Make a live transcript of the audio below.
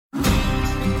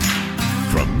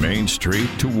Main Street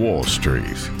to Wall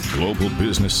Street, global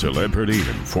business celebrity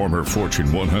and former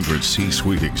Fortune 100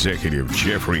 C-suite executive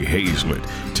Jeffrey Hayzlett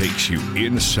takes you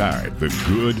inside the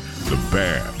good, the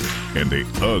bad, and the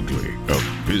ugly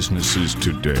of businesses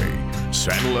today.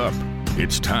 Saddle up.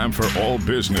 It's time for All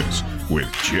Business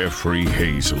with Jeffrey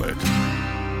Hayzlett.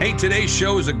 Hey, today's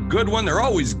show is a good one. They're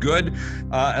always good.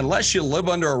 Unless you live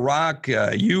under a rock,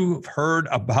 you've heard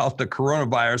about the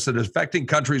coronavirus that is affecting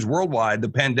countries worldwide. The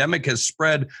pandemic has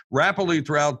spread rapidly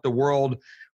throughout the world,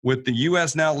 with the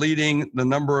U.S. now leading the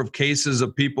number of cases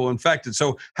of people infected.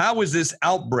 So how is this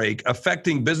outbreak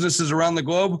affecting businesses around the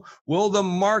globe? Will the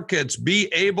markets be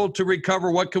able to recover?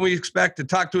 What can we expect? To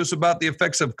talk to us about the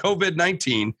effects of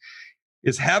COVID-19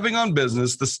 is having on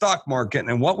business, the stock market,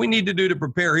 and what we need to do to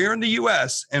prepare here in the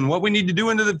U.S. and what we need to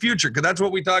do into the future, because that's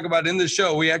what we talk about in this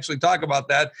show. We actually talk about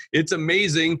that. It's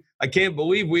amazing. I can't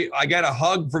believe I got a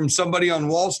hug from somebody on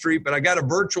Wall Street, but I got a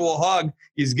virtual hug.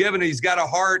 He's got a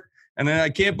heart, and I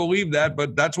can't believe that,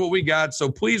 but that's what we got. So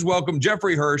please welcome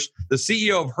Jeffrey Hirsch, the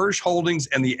CEO of Hirsch Holdings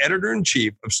and the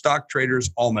editor-in-chief of Stock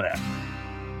Traders Almanac.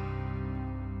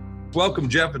 Welcome,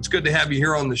 Jeff. It's good to have you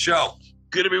here on the show.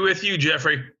 Good to be with you,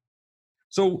 Jeffrey.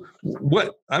 So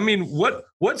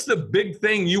what's the big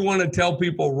thing you want to tell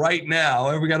people right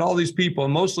now? We got all these people,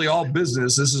 mostly all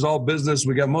business. This is all business.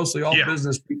 We got mostly all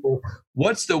business people.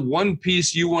 What's the one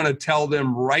piece you want to tell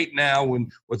them right now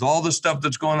with all the stuff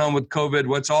that's going on with COVID,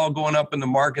 what's all going up in the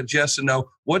markets, yes and no?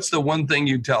 What's the one thing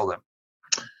you tell them?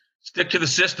 Stick to the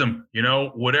system.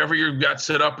 Whatever you've got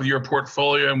set up with your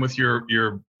portfolio and with your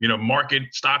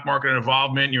stock market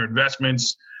involvement, your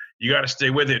investments, you got to stay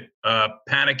with it.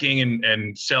 Panicking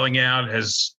and selling out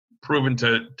has proven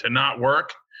to not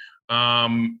work.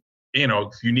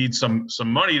 If you need some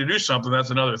money to do something,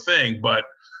 that's another thing. But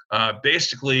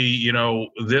basically,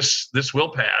 this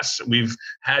will pass. We've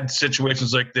had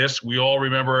situations like this. We all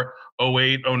remember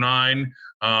 08, 09,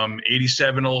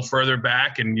 87 a little further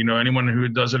back. And, anyone who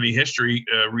does any history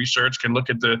research can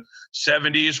look at the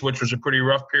 70s, which was a pretty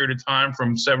rough period of time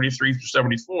from 73 through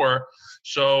 74.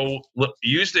 So look,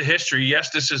 use the history. Yes,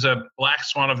 this is a black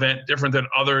swan event, different than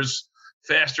others,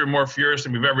 faster, more furious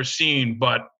than we've ever seen.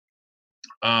 But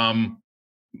the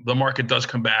market does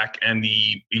come back and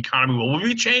the economy will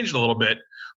be changed a little bit.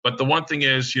 But the one thing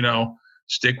is,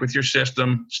 stick with your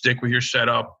system, stick with your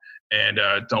setup, and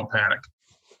don't panic.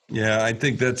 Yeah, I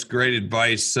think that's great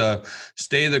advice.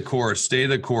 Stay the course.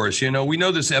 We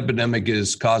know this epidemic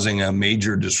is causing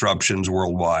major disruptions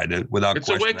worldwide without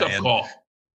question. It's a wake-up call.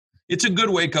 It's a good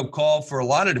wake-up call for a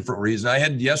lot of different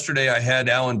reasons. Yesterday I had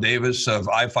Alan Davis of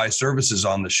iFi Services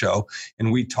on the show,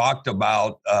 and we talked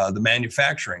about the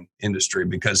manufacturing industry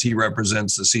because he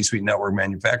represents the C-Suite Network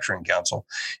Manufacturing Council.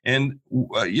 And,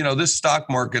 this stock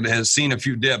market has seen a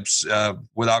few dips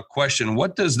without question.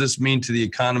 What does this mean to the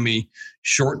economy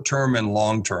short-term and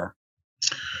long-term?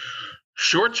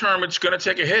 Short term, it's going to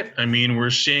take a hit. I mean, we're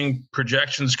seeing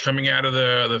projections coming out of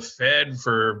the Fed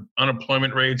for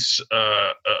unemployment rates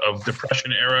of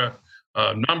Depression era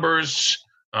numbers.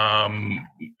 The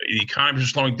economy is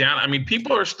slowing down. I mean,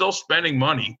 people are still spending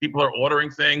money. People are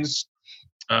ordering things.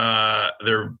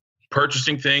 They're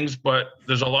purchasing things, but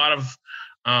there's a lot of,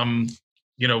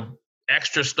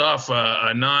 extra stuff,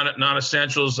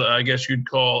 non-essentials, I guess you'd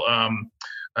call,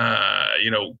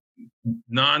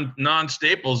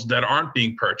 non-staples that aren't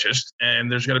being purchased,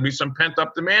 and there's going to be some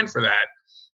pent-up demand for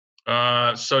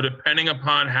that. So depending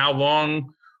upon how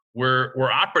long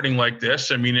we're operating like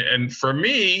this, I mean, and for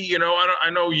me, I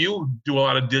know you do a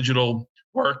lot of digital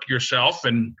work yourself,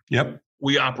 and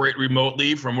we operate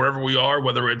remotely from wherever we are,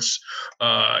 whether it's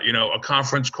a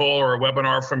conference call or a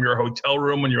webinar from your hotel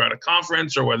room when you're at a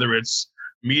conference, or whether it's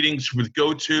meetings with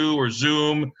GoTo or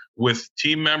Zoom with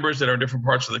team members that are in different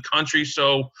parts of the country.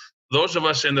 So those of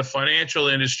us in the financial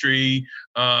industry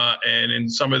and in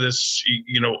some of this,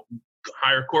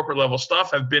 higher corporate level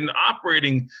stuff have been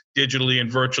operating digitally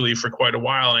and virtually for quite a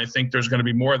while. And I think there's going to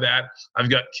be more of that. I've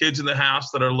got kids in the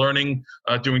house that are learning,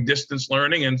 doing distance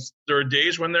learning. And there are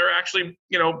days when they're actually,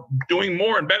 doing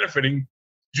more and benefiting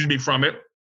from it.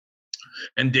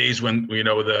 And days when,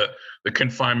 the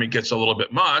confinement gets a little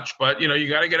bit much, but, you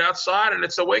got to get outside, and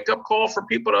it's a wake up call for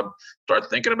people to start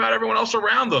thinking about everyone else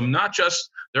around them, not just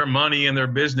their money and their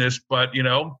business, but,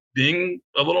 being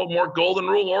a little more golden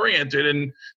rule oriented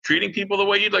and treating people the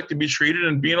way you'd like to be treated,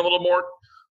 and being a little more,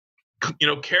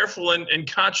 careful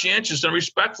and conscientious and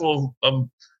respectful of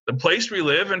the place we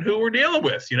live and who we're dealing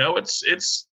with.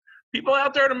 It's people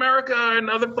out there in America and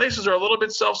other places are a little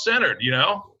bit self-centered,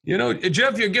 You know,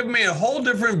 Jeff, you're giving me a whole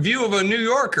different view of a New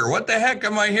Yorker. What the heck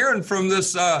am I hearing from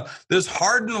this this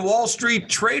hardened Wall Street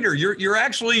trader? You're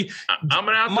actually, I'm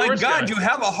an outdoors my God, guy. you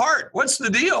have a heart. What's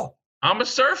the deal? I'm a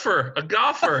surfer, a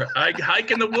golfer. I hike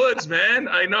in the woods, man.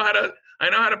 I know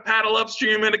how to paddle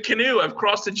upstream in a canoe. I've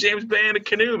crossed the James Bay in a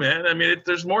canoe, man. I mean,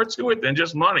 there's more to it than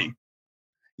just money.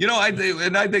 You know, I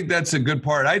think that's a good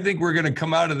part. I think we're going to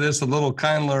come out of this a little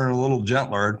kinder and a little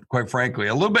gentler, quite frankly.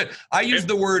 A little bit. I use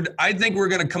the word, I think we're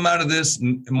going to come out of this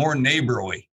more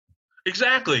neighborly.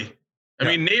 Exactly. I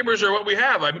mean, neighbors are what we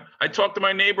have. I talked to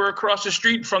my neighbor across the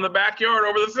street from the backyard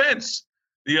over the fence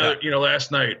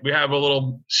last night. We have a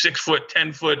little 6 foot,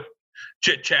 10 foot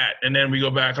chit chat, and then we go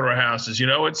back to our houses. You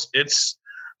know, it's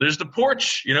there's the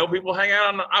porch. You know, people hang out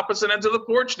on the opposite ends of the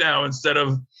porch now instead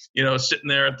of, you know, sitting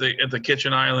there at the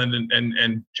kitchen island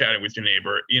and chatting with your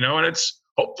neighbor. You know, and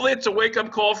hopefully it's a wake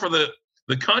up call for the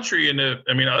country. And I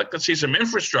like to see some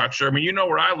infrastructure. I mean, you know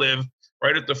where I live,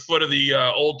 right at the foot of the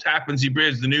old Tappan Zee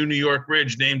Bridge, the new New York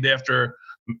Bridge, named after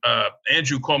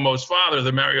Andrew Cuomo's father,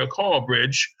 the Mario Cuomo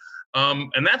Bridge.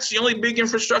 And that's the only big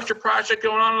infrastructure project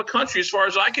going on in the country, as far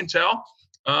as I can tell.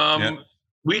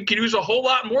 We could use a whole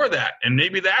lot more of that. And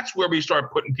maybe that's where we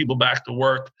start putting people back to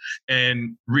work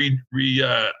and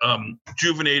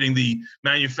rejuvenating the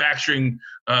manufacturing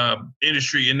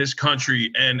industry in this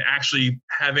country, and actually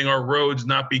having our roads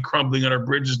not be crumbling and our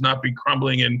bridges not be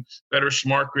crumbling, and better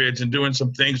smart grids, and doing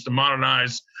some things to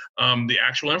modernize the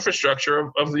actual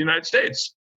infrastructure of the United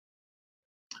States.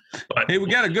 But, hey, we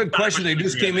got a good question that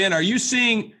just came in. Are you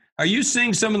seeing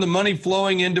some of the money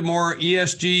flowing into more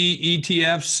ESG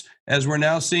ETFs, as we're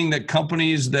now seeing that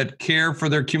companies that care for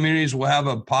their communities will have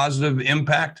a positive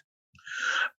impact?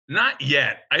 Not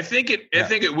yet. I think it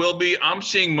will be. I'm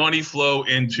seeing money flow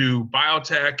into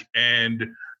biotech and,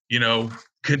 you know,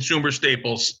 consumer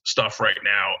staples stuff right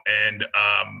now. And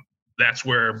that's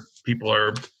where people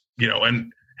are, you know,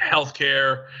 and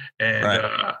healthcare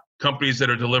and companies that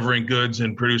are delivering goods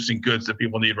and producing goods that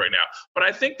people need right now. But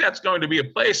I think that's going to be a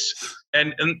place.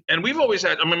 And we've always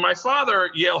had, I mean, my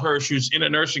father, Yale Hirsch, who's in a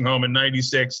nursing home in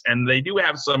 96, and they do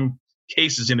have some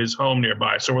cases in his home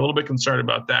nearby. So we're a little bit concerned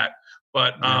about that.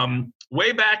 But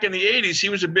way back in the 80s, he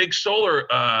was a big solar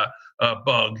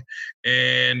bug.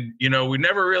 And, you know, we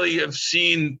never really have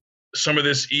seen some of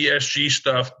this ESG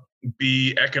stuff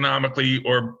be economically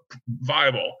or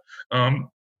viable.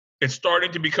 It's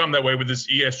starting to become that way with this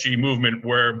ESG movement,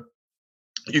 where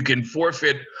you can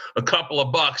forfeit a couple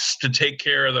of bucks to take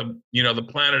care of the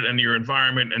planet and your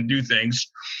environment and do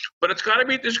things. But there's got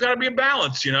to be a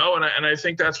balance, you know, and I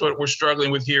think that's what we're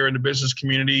struggling with here in the business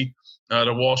community,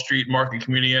 the Wall Street market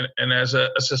community, and as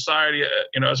a society,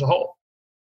 you know, as a whole.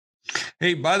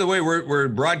 Hey, by the way, we're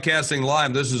broadcasting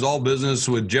live. This is All Business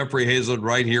with Jeffrey Hayzlett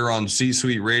right here on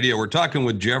C-Suite Radio. We're talking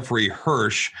with Jeffrey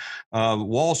Hirsch,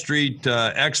 Wall Street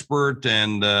expert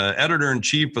and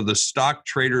editor-in-chief of the Stock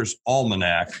Traders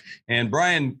Almanac. And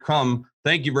Brian Crum,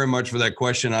 thank you very much for that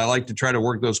question. I like to try to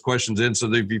work those questions in, so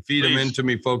that if you feed them into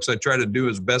me, folks, I try to do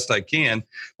as best I can.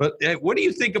 But what do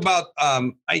you think about,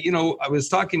 I was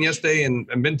talking yesterday and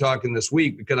I've been talking this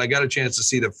week because I got a chance to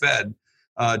see the Fed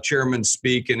chairman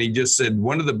speak, and he just said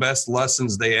one of the best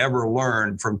lessons they ever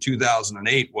learned from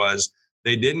 2008 was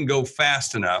they didn't go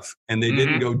fast enough and they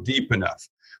didn't go deep enough,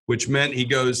 which meant, he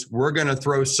goes, we're going to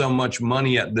throw so much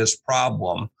money at this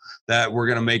problem that we're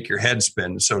going to make your head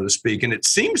spin, so to speak. And it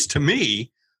seems to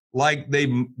me like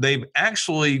they've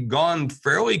actually gone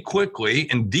fairly quickly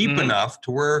and deep enough to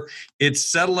where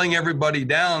it's settling everybody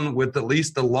down with at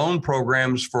least the loan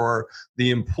programs for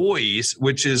the employees,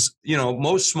 which is, you know,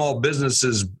 most small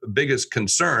businesses' biggest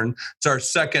concern. It's our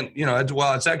second, you know,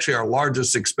 it's actually our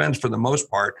largest expense for the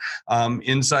most part.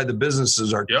 Inside the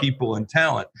businesses are people and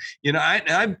talent. You know,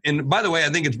 and by the way, I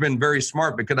think it's been very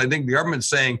smart, because I think the government's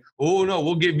saying, oh no,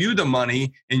 we'll give you the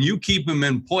money and you keep them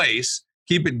in place.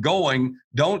 Keep it going.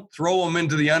 Don't throw them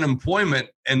into the unemployment.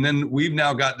 And then we've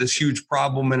now got this huge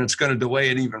problem and it's going to delay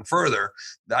it even further.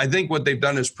 I think what they've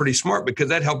done is pretty smart, because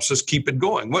that helps us keep it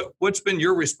going. What's been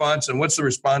your response, and what's the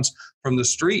response from the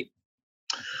street?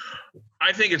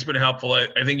 I think it's been helpful. I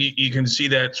think you can see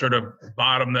that sort of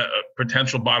bottom, that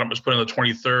potential bottom was put on the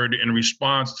 23rd in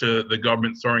response to the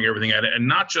government throwing everything at it. And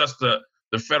not just the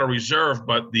Federal Reserve,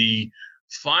 but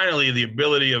finally the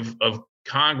ability of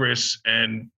Congress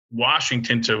and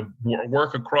Washington to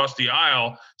work across the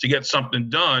aisle to get something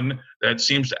done that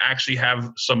seems to actually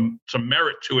have some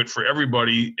merit to it for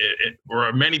everybody,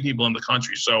 or many people in the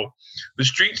country. So the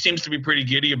street seems to be pretty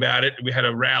giddy about it. We had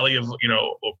a rally of, you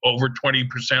know, over 20%,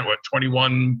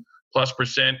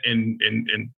 21+% in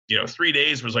 3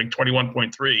 days was like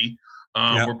 21.3.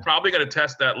 We're probably going to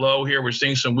test that low here. We're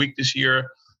seeing some weakness here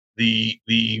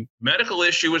The medical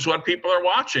issue is what people are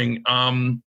watching,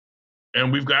 and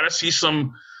we've got to see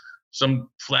some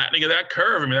flattening of that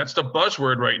curve. I mean, that's the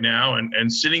buzzword right now.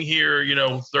 And sitting here,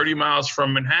 30 miles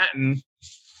from Manhattan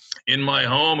in my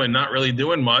home and not really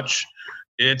doing much,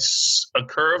 it's a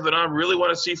curve that I really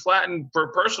want to see flattened for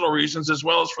personal reasons as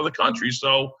well as for the country.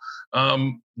 So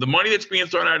the money that's being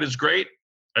thrown out is great.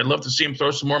 I'd love to see him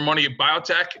throw some more money at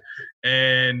biotech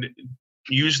and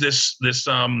use this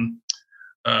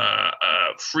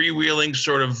freewheeling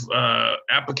sort of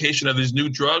application of these new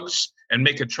drugs and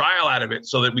make a trial out of it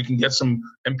so that we can get some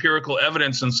empirical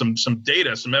evidence and some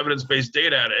data, some evidence-based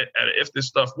data at if this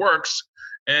stuff works,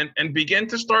 and begin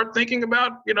to start thinking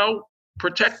about,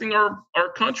 protecting our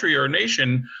country, our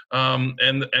nation,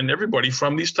 and everybody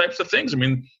from these types of things. I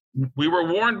mean, we were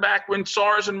warned back when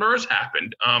SARS and MERS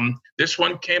happened. This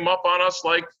one came up on us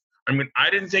I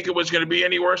didn't think it was going to be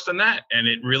any worse than that, and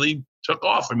it really took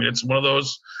off. I mean, it's one of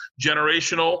those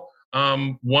generational,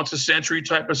 once a century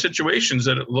type of situations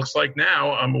that it looks like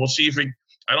now. We'll see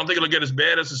I don't think it'll get as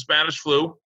bad as the Spanish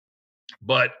flu,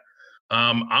 but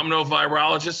I'm no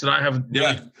virologist, and I have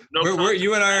no.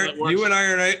 You and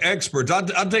I are experts.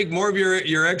 I'll take more of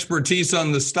your expertise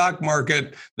on the stock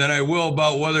market than I will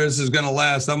about whether this is going to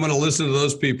last. I'm going to listen to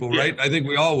those people, right? I think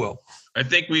we all will. I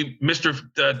think Dr.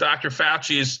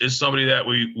 Fauci is somebody that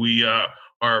we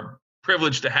are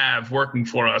privileged to have working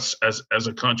for us as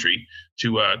a country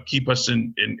to keep us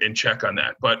in check on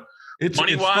that. But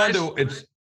money-wise, go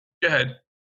ahead.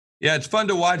 Yeah, it's fun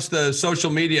to watch the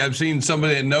social media. I've seen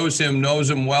somebody that knows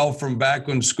him well from back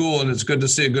in school, and it's good to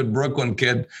see a good Brooklyn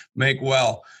kid make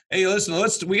well. Hey, listen,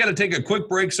 we got to take a quick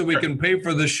break so we can pay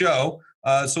for the show.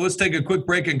 So let's take a quick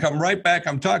break and come right back.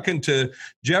 I'm talking to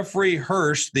Jeffrey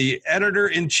Hirsch, the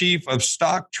editor-in-chief of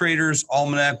Stock Traders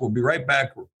Almanac. We'll be right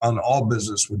back on All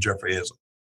Business with Jeffrey Hayzlett.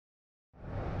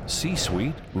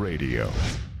 C-Suite Radio.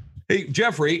 Hey,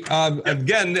 Jeffrey,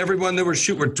 again, everyone that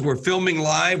we're filming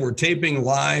live, we're taping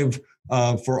live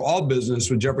for All Business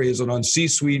with Jeffrey Hayzlett on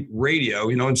C-Suite Radio.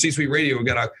 In C-Suite Radio, we've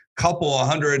got a couple of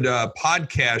hundred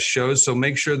podcast shows, so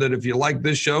make sure that if you like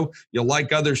this show, you'll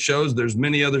like other shows. There's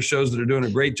many other shows that are doing a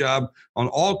great job on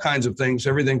all kinds of things,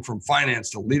 everything from finance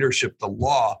to leadership to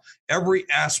law, every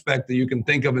aspect that you can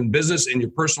think of in business and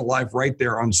your personal life right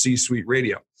there on C-Suite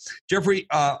Radio. Jeffrey,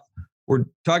 we're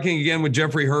talking again with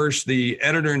Jeffrey Hirsch, the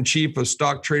editor-in-chief of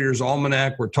Stock Traders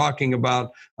Almanac. We're talking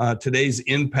about today's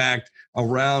impact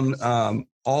around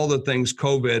all the things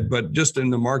COVID, but just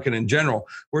in the market in general.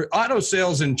 Where auto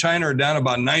sales in China are down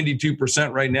about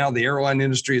 92% right now. The airline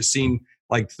industry has seen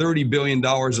like $30 billion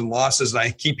in losses. And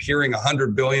I keep hearing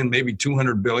 $100 billion, maybe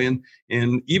 $200 billion.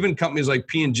 And even companies like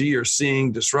P&G are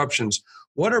seeing disruptions.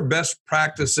 What are best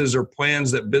practices or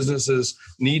plans that businesses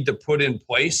need to put in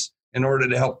place in order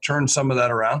to help turn some of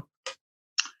that around?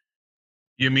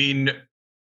 You mean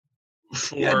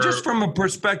just from a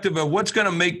perspective of what's going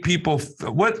to make people,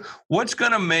 what's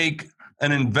going to make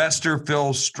an investor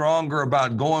feel stronger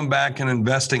about going back and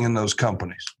investing in those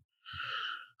companies?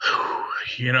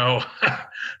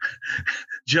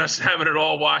 Just having it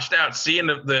all washed out, seeing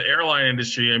the airline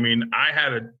industry. I mean, I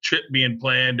had a trip being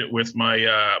planned with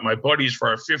my buddies for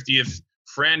our 50th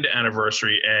friend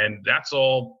anniversary, and that's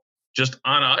all just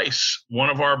on ice. One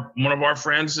of our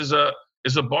friends is a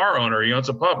bar owner. He owns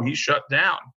a pub. He's shut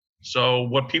down. So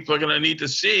what people are going to need to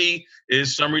see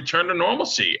is some return to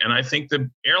normalcy. And I think the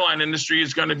airline industry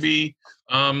is going to be,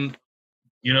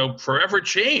 forever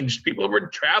changed. People have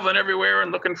been traveling everywhere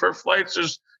and looking for flights.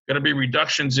 There's going to be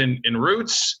reductions in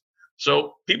routes.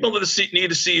 So people need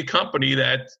to see a company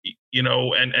that,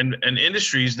 and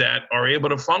industries that are able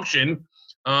to function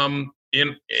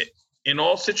in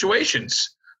all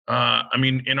situations.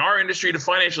 In our industry, the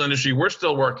financial industry, we're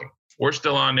still working. We're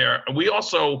still on there. We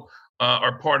also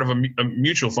are part of a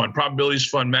mutual fund. Probabilities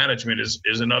fund management is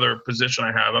another position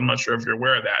I have. I'm not sure if you're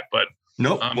aware of that, but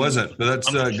nope, wasn't. But that's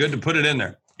good to put it in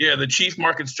there. Yeah, the chief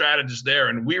market strategist there,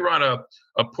 and we run a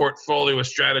portfolio, a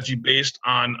strategy based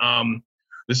on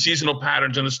the seasonal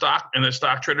patterns in the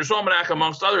Stock Traders Almanac,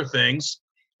 amongst other things.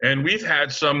 And we've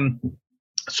had some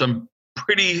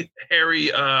pretty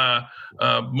hairy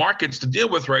markets to deal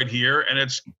with right here, and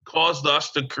it's caused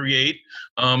us to create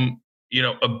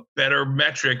a better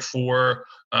metric for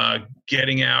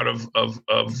getting out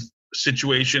of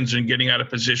situations and getting out of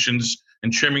positions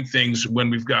and trimming things when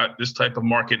we've got this type of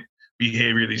market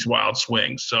behavior, these wild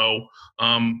swings. So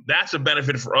that's a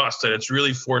benefit for us, that it's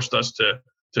really forced us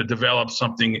to develop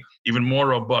something even more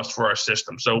robust for our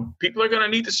system. So people are going to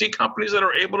need to see companies that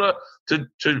are able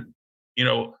to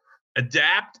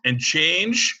adapt and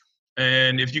change.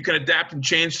 And if you can adapt and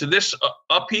change to this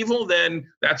upheaval, then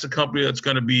that's a company that's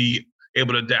going to be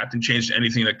able to adapt and change to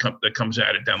anything that comes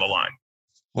at it down the line.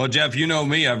 Well, Jeff, you know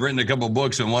me. I've written a couple of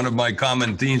books, and one of my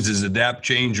common themes is adapt,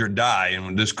 change, or die.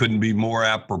 And this couldn't be more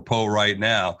apropos right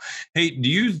now. Hey, do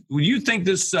you think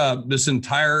this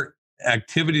entire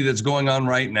activity that's going on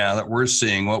right now that we're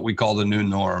seeing, what we call the new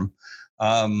norm,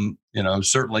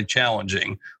 certainly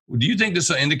challenging? Do you think this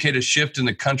will indicate a shift in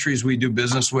the countries we do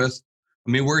business with?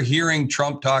 I mean, we're hearing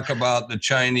Trump talk about the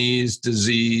Chinese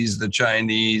disease, the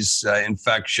Chinese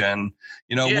infection.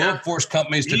 Will it force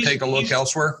companies to take a look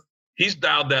elsewhere? He's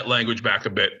dialed that language back a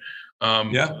bit.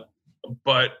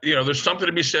 But there's something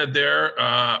to be said there.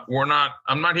 I'm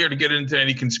not here to get into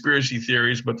any conspiracy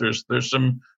theories, but there's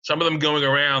some of them going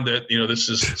around that, this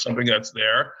is something that's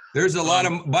there. There's a lot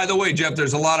of, by the way, Jeff,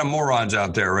 there's a lot of morons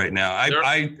out there right now.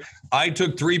 I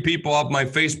took 3 people off my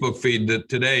Facebook feed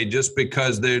today just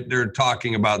because they're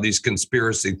talking about these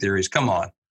conspiracy theories. Come on.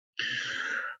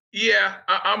 Yeah,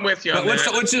 I'm with you. But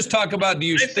let's just talk about, do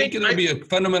you think it'll be a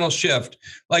fundamental shift?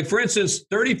 Like, for instance,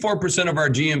 34% of our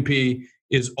GNP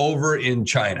is over in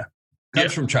China,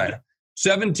 comes from China,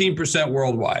 17%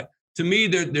 worldwide. To me,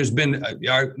 there's been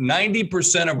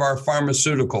 90% of our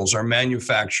pharmaceuticals are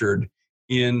manufactured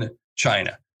in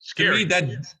China. Scary. To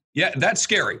me, that's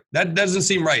scary. That doesn't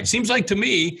seem right. It seems like, to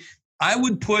me, I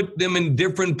would put them in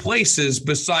different places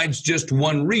besides just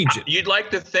one region. You'd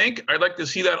like to think. I'd like to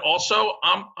see that also.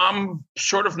 I'm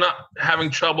sort of not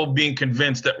having trouble being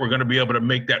convinced that we're going to be able to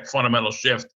make that fundamental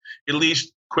shift, at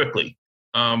least quickly.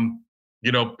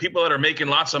 People that are making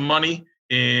lots of money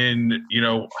in,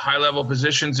 high-level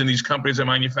positions in these companies that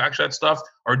manufacture that stuff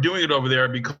are doing it over there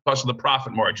because of the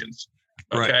profit margins.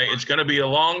 Okay, right. It's going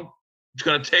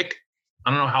to take,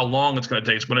 I don't know how long it's going to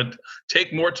take. It's going to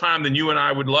take more time than you and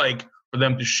I would like for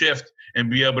them to shift and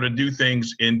be able to do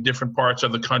things in different parts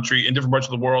of the country, in different parts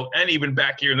of the world, and even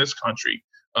back here in this country.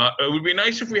 It would be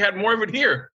nice if we had more of it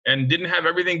here and didn't have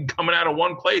everything coming out of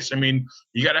one place. I mean,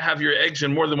 you got to have your eggs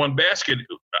in more than one basket,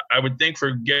 I would think,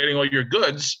 for getting all your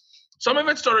goods. Some of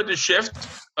it started to shift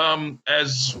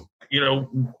as,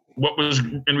 what was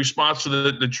in response to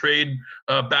the trade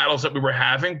battles that we were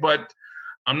having, but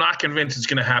I'm not convinced it's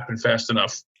going to happen fast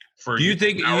enough. Do you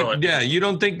think? You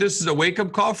don't think this is a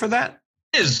wake-up call for that?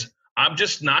 It is. I'm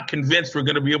just not convinced we're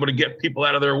going to be able to get people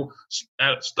out of their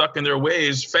stuck in their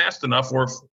ways fast enough, or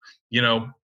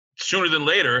sooner than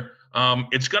later.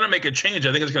 It's going to make a change.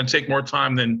 I think it's going to take more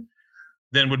time than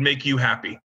would make you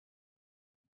happy.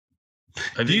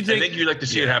 I think you'd like to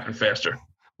see it happen faster.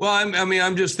 Well,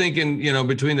 I'm just thinking,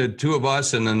 between the two of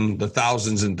us and then the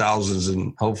thousands and thousands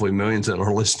and hopefully millions that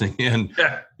are listening in,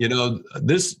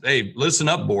 listen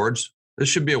up, boards. This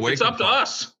should be a wake-up call. It's up to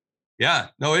us. Yeah,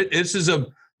 no, this is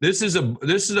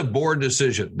a board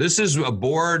decision. This is a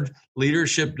board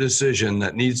leadership decision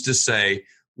that needs to say,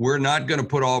 we're not going to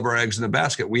put all of our eggs in the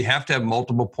basket. We have to have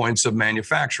multiple points of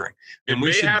manufacturing. And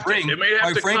we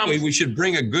should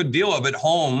bring a good deal of it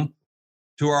home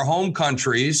to our home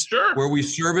countries, where we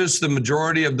service the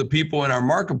majority of the people in our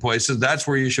marketplaces. That's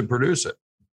where you should produce it.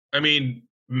 I mean,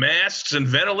 masks and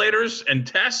ventilators and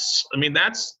tests. I mean,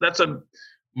 that's a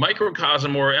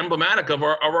microcosm or emblematic of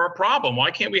our problem.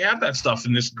 Why can't we have that stuff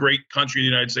in this great country, the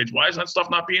United States? Why is that stuff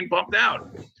not being pumped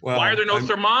out? Well, why are there no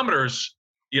thermometers,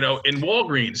 in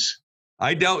Walgreens?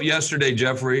 I dealt yesterday,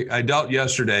 Jeffrey.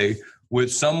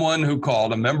 With someone who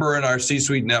called, a member in our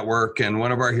C-Suite network and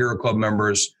one of our Hero Club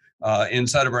members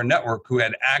inside of our network, who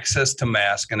had access to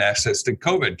masks and access to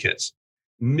COVID kits,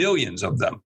 millions of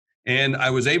them. And I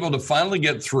was able to finally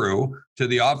get through to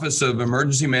the Office of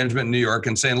Emergency Management in New York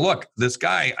and saying, look, this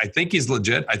guy, I think he's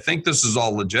legit. I think this is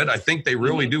all legit. I think they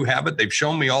really do have it. They've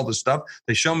shown me all the stuff.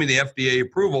 They show me the FDA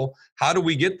approval. How do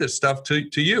we get this stuff to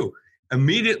you?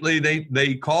 Immediately,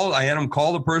 they called. I had them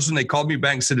call the person. They called me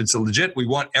back and said, it's legit. We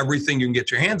want everything you can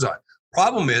get your hands on.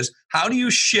 Problem is, how do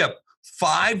you ship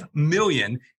 5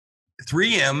 million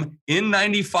 3M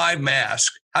N95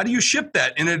 masks? How do you ship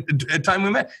that in a time we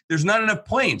met? There's not enough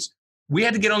planes. We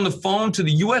had to get on the phone to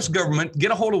the U.S. government,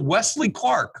 get a hold of Wesley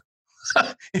Clark,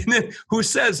 and then, who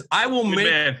says, I will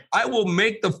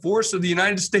make the force of the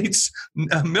United States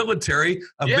military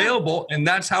available, and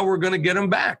that's how we're going to get them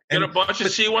back. Get a bunch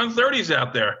of C-130s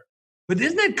out there. But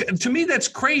isn't it, to me, that's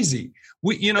crazy.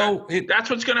 That's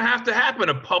what's going to have to happen.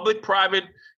 A public-private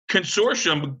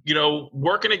consortium,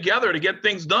 working together to get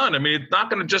things done. I mean, it's not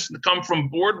going to just come from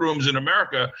boardrooms in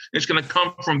America. It's going to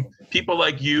come from people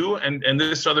like you and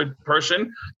this other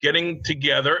person getting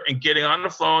together and getting on the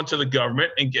phone to the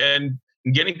government and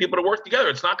getting people to work together.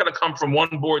 It's not going to come from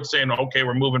one board saying, okay,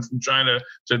 we're moving from China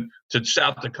to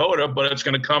South Dakota, but it's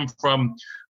going to come from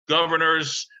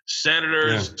governors,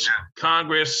 senators,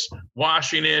 Congress,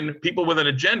 Washington, people with an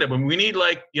agenda. But we need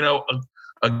a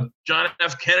John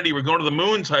F. Kennedy, we're going to the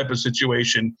moon type of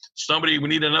situation. We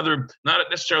need another, not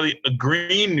necessarily a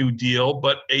Green New Deal,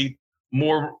 but a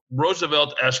more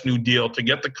Roosevelt-esque New Deal to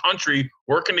get the country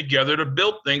working together to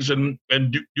build things and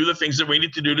do the things that we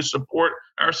need to do to support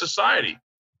our society.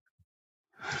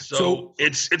 So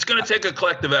it's going to take a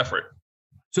collective effort.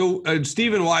 So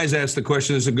Stephen Wise asked the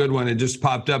question. It's a good one. It just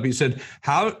popped up. He said,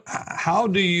 how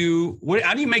do you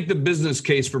make the business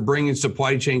case for bringing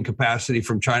supply chain capacity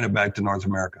from China back to North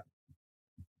America?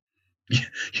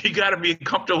 You got to be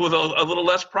comfortable with a little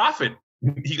less profit.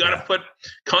 You got to put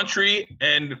country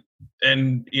and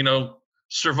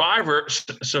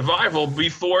survival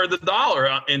before the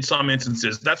dollar in some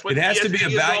instances. That's what it has to be a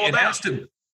value. It has to,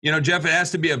 Jeff. It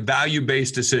has to be a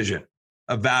value-based decision.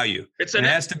 A value. It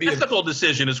has to be an ethical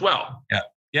decision as well. Yeah.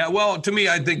 Yeah. Well, to me,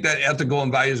 I think that ethical and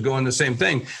values go in the same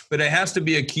thing, but it has to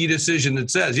be a key decision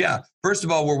that says, first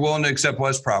of all, we're willing to accept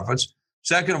less profits.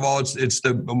 Second of all,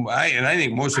 I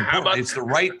think most importantly, it's the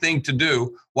right thing to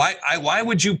do. Why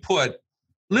would you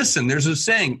listen, there's a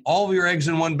saying, all of your eggs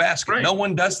in one basket. Right. No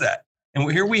one does that. And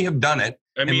here we have done it.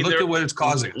 Look at what it's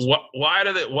causing us. Why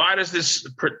does this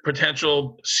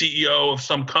potential CEO of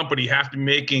some company have to be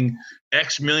making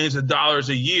X millions of dollars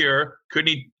a year? Couldn't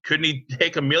he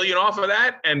take $1 million off of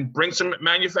that and bring some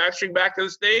manufacturing back to the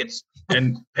States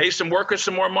and pay some workers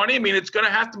some more money? I mean, it's going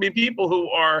to have to be people who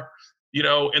are,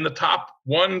 in the top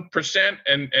 1%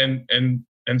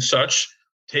 and such,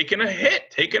 taking a hit,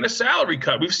 taking a salary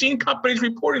cut. We've seen companies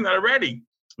reporting that already.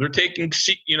 They're taking,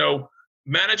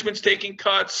 management's taking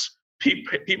cuts.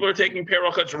 People are taking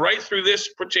payroll cuts right through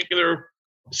this particular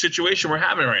situation we're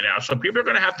having right now. So people are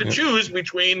going to have to choose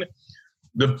between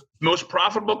the most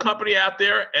profitable company out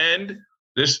there and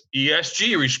this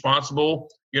ESG responsible,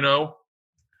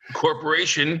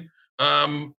 corporation,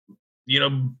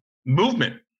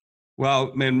 movement.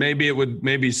 Well, man,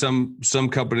 maybe some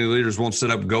company leaders won't set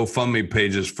up GoFundMe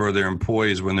pages for their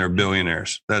employees when they're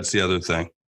billionaires. That's the other thing.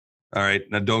 All right.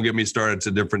 Now, don't get me started. It's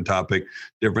a different topic,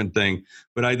 different thing.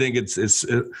 But I think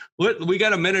we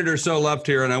got a minute or so left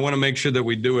here, and I want to make sure that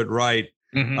we do it right.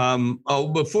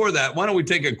 Mm-hmm. Before that, why don't we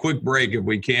take a quick break if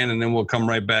we can, and then we'll come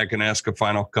right back and ask a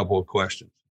final couple of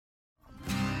questions.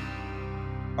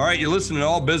 All right, you're listening to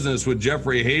All Business with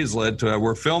Jeffrey Hayzlett.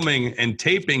 We're filming and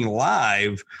taping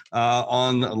live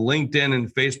on LinkedIn and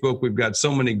Facebook. We've got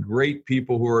so many great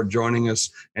people who are joining us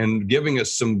and giving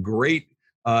us some great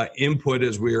input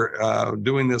as we're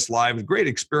doing this live. Great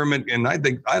experiment, and I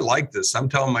think I like this. I'm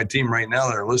telling my team right now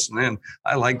that are listening in,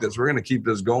 I like this. We're going to keep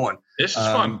this going. This is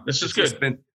fun. This is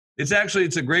good.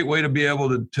 It's a great way to be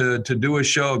able to do a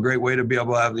show, a great way to be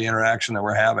able to have the interaction that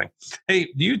we're having.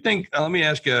 Hey, do you think, let me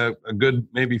ask you a good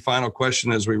maybe final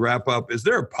question as we wrap up. Is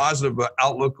there a positive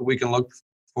outlook we can look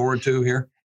forward to here?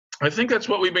 I think that's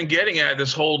what we've been getting at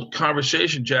this whole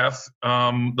conversation, Jeff.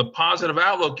 The positive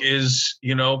outlook is,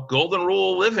 golden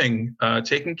rule living,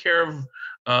 taking care of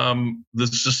the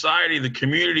society, the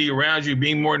community around you,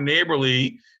 being more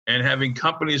neighborly, and having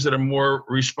companies that are more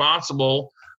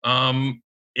responsible to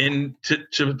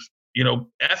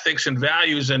ethics and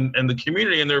values and the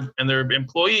community and their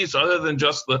employees, other than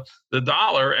just the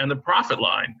dollar and the profit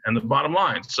line and the bottom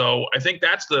line. So I think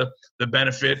that's the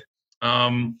benefit.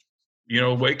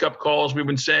 Wake up calls we've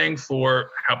been saying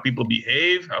for how people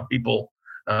behave, how people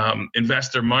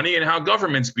invest their money, and how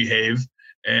governments behave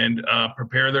and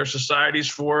prepare their societies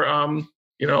for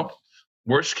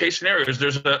worst case scenarios.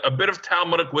 There's a bit of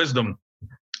Talmudic wisdom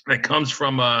that comes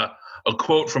from a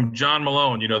quote from John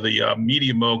Malone, the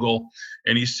media mogul,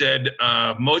 and he said,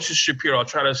 Moses Shapiro, I'll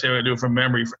try to say what I do from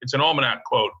memory. It's an almanac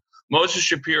quote. Moses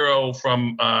Shapiro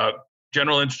from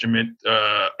General Instrument,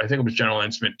 I think it was General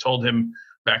Instrument, told him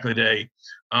back in the day,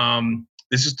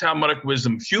 this is Talmudic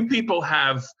wisdom. Few people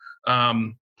have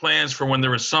plans for when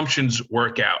their assumptions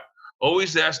work out.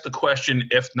 Always ask the question,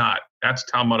 if not. That's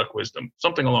Talmudic wisdom,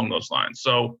 something along those lines.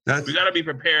 So we got to be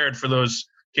prepared for those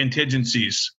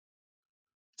contingencies.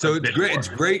 So it's great. It's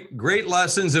great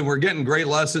lessons, and we're getting great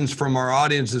lessons from our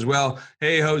audience as well.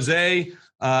 Hey, Jose,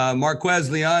 Marquez,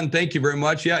 Leon, thank you very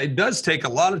much. Yeah, it does take a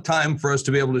lot of time for us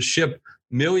to be able to ship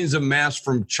millions of masks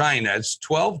from China. It's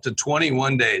 12 to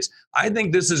 21 days. I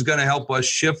think this is going to help us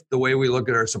shift the way we look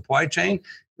at our supply chain.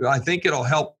 I think it'll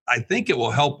help. I think it will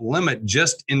help limit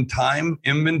just-in-time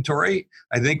inventory.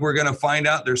 I think we're going to find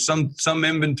out there's some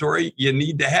inventory. You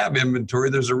need to have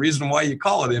inventory. There's a reason why you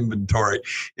call it inventory,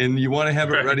 and you want to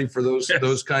have it ready for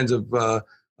those kinds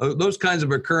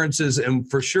of occurrences. And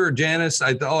for sure, Janice,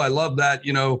 I love that.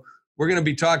 We're going to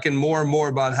be talking more and more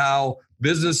about how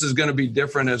business is going to be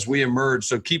different as we emerge.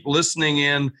 So keep listening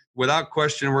in. Without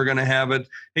question, we're going to have it.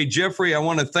 Hey, Jeffrey, I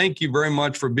want to thank you very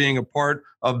much for being a part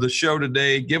of the show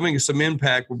today, giving us some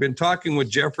impact. We've been talking with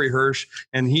Jeffrey Hirsch,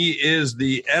 and he is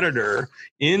the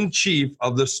editor-in-chief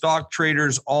of the Stock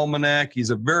Traders Almanac. He's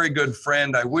a very good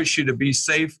friend. I wish you to be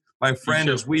safe, my friend,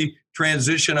 as we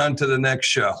transition on to the next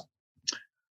show.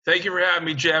 Thank you for having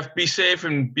me, Jeff. Be safe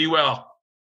and be well.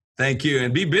 Thank you,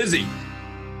 and be busy.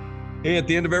 Hey, at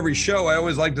the end of every show, I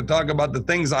always like to talk about the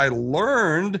things I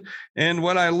learned. And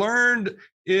what I learned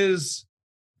is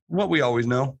what we always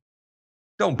know.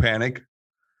 Don't panic.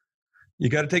 You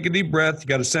got to take a deep breath. You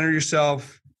got to center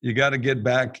yourself. You got to get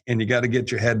back, and you got to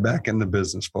get your head back in the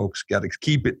business, folks. Got to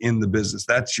keep it in the business.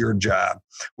 That's your job.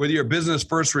 Whether you're a business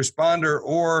first responder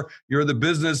or you're the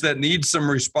business that needs some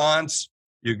response,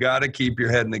 you got to keep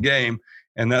your head in the game.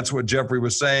 And that's what Jeffrey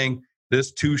was saying.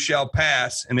 This too shall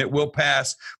pass, and it will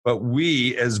pass. But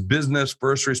we as business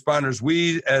first responders,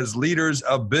 we as leaders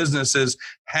of businesses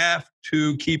have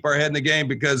to keep our head in the game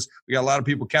because we got a lot of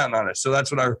people counting on us. So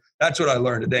that's what I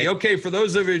learned today. Okay, for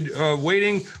those of you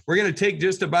waiting, we're going to take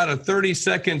just about a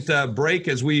 30-second break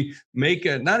as we make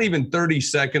not even 30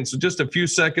 seconds, so just a few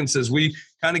seconds as we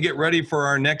kind of get ready for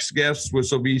our next guest,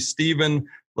 which will be Stephen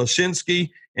Lashinsky,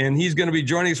 and he's going to be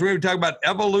joining us. We're going to talk about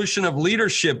evolution of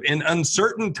leadership in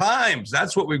uncertain times.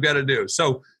 That's what we've got to do.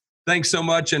 So thanks so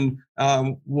much, and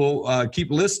we'll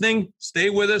keep listening. Stay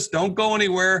with us. Don't go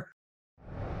anywhere.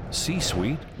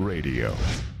 C-Suite Radio.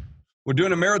 We're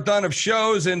doing a marathon of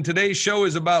shows, and today's show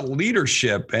is about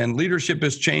leadership, and leadership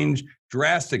has changed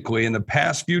drastically in the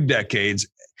past few decades,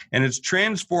 and it's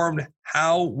transformed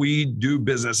how we do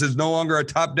business. It's no longer a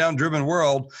top-down driven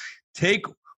world. Take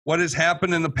what has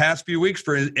happened in the past few weeks,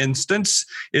 for instance,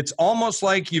 it's almost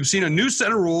like you've seen a new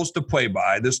set of rules to play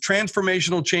by. This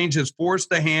transformational change has forced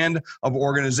the hand of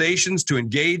organizations to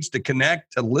engage, to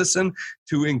connect, to listen,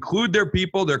 to include their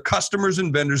people, their customers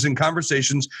and vendors in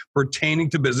conversations pertaining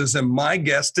to business. And my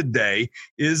guest today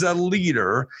is a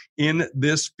leader in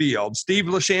this field. Steve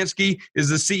Lashinsky is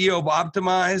the CEO of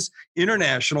Optimize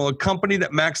International, a company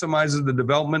that maximizes the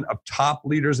development of top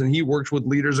leaders, and he works with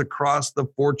leaders across the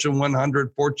Fortune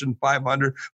 100, Fortune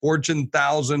 500, Fortune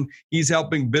 1000. He's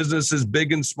helping businesses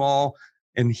big and small.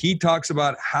 And he talks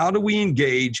about how do we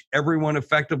engage everyone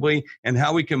effectively and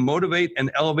how we can motivate and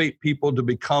elevate people to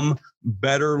become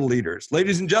better leaders.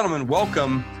 Ladies and gentlemen,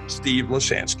 welcome Steve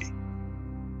Lashinsky.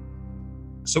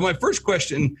 So my first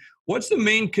question, what's the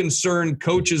main concern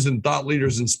coaches and thought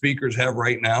leaders and speakers have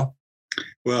right now?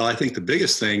 Well, I think the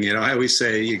biggest thing, I always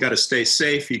say you got to stay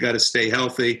safe, you got to stay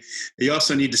healthy. You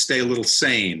also need to stay a little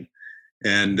sane.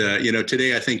 And,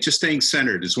 today I think just staying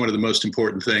centered is one of the most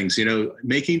important things.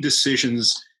 Making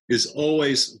decisions is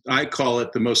always, I call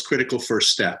it the most critical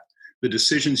first step. The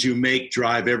decisions you make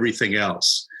drive everything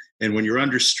else. And when you're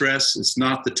under stress, it's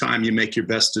not the time you make your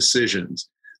best decisions.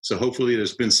 So hopefully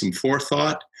there's been some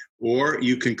forethought, or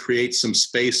you can create some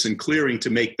space and clearing to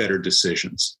make better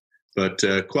decisions. But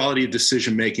quality of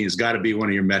decision making has got to be one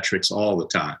of your metrics all the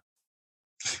time.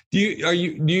 Are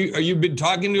you been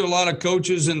talking to a lot of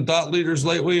coaches and thought leaders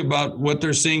lately about what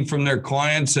they're seeing from their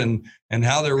clients and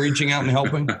how they're reaching out and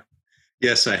helping?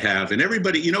 Yes, I have. And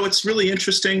everybody, it's really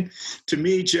interesting to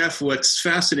me, Jeff, what's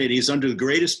fascinating is under the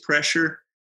greatest pressure,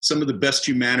 some of the best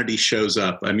humanity shows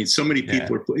up. I mean, so many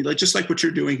people are just like what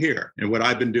you're doing here and what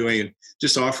I've been doing,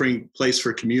 just offering place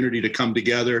for community to come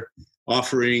together,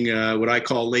 offering what I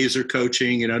call laser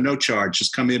coaching, no charge,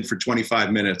 just come in for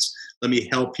 25 minutes. Let me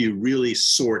help you really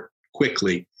sort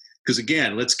quickly. Because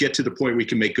again, let's get to the point where we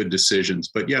can make good decisions.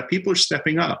 But yeah, people are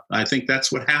stepping up. I think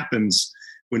that's what happens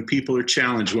when people are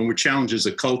challenged, when we're challenged as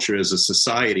a culture, as a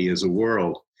society, as a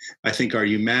world. I think our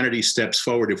humanity steps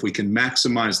forward. If we can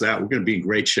maximize that, we're going to be in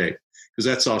great shape. Because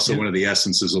that's also one of the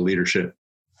essences of leadership.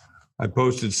 I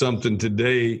posted something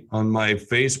today on my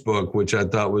Facebook, which I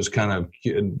thought was kind of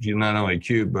not only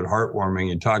cute, but heartwarming.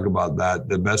 You talk about that.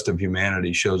 The best of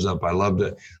humanity shows up. I loved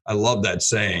it. I love that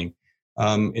saying.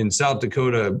 In South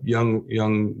Dakota,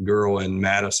 young girl in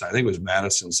Madison, I think it was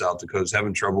Madison, South Dakota, is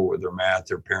having trouble with her math.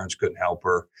 Her parents couldn't help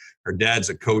her. Her dad's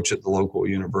a coach at the local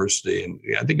university. And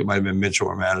I think it might have been Mitchell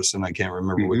or Madison. I can't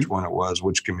remember which one it was,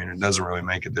 which community. It doesn't really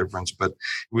make a difference. But it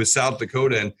was South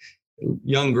Dakota, and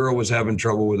young girl was having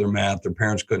trouble with her math. Her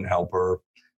parents couldn't help her,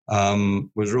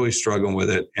 was really struggling with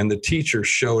it. And the teacher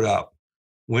showed up,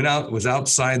 was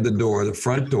outside the door, the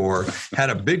front door,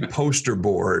 had a big poster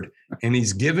board, and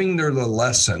he's giving her the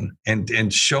lesson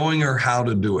and showing her how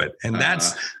to do it. And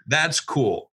that's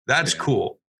cool. That's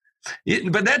cool.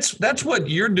 But that's what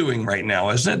you're doing right now,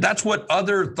 isn't it? That's what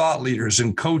other thought leaders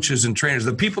and coaches and trainers,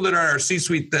 the people that are our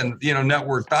C-suite, then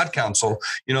network thought council,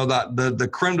 the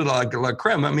creme de la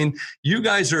creme. I mean, you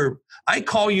guys are. I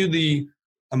call you the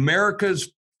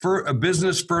America's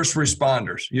business first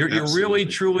responders. You're really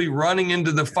truly running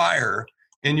into the fire,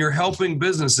 and you're helping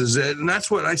businesses, and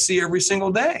that's what I see every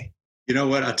single day. You know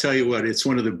what? I'll tell you what, it's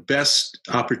one of the best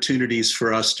opportunities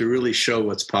for us to really show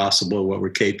what's possible, what we're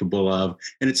capable of.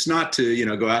 And it's not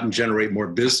to, go out and generate more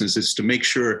business. It's to make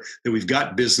sure that we've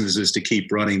got businesses to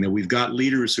keep running, that we've got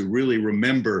leaders who really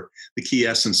remember the key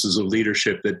essences of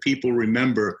leadership, that people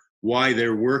remember why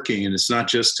they're working. And it's not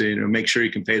just to, make sure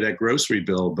you can pay that grocery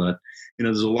bill, but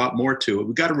there's a lot more to it.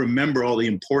 We've got to remember all the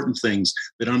important things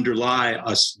that underlie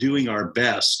us doing our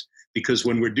best, because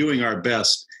when we're doing our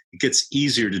best, it gets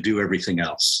easier to do everything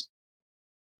else.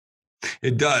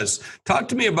 It does. Talk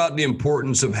to me about the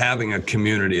importance of having a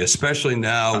community, especially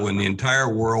now when the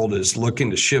entire world is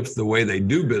looking to shift the way they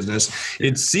do business.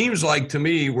 It seems like to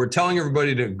me, we're telling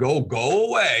everybody to go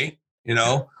away,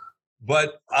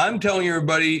 but I'm telling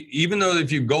everybody, even though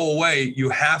if you go away, you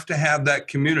have to have that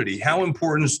community. How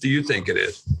important do you think it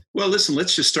is? Well, listen,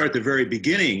 let's just start at the very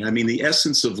beginning. I mean, the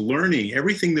essence of learning,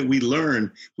 everything that we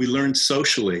learn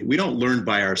socially. We don't learn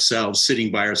by ourselves,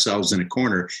 sitting by ourselves in a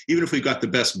corner. Even if we've got the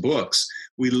best books,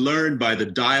 we learn by the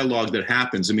dialogue that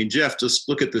happens. I mean, Jeff, just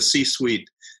look at the C-suite,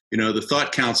 the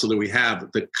thought council that we have,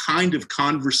 the kind of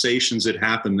conversations that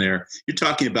happen there. You're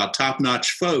talking about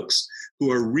top-notch folks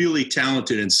who are really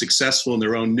talented and successful in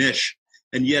their own niche.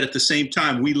 And yet at the same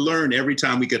time, we learn every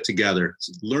time we get together.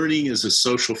 Learning is a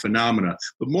social phenomenon.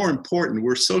 But more important,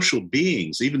 we're social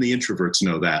beings. Even the introverts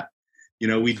know that.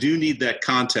 We do need that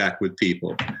contact with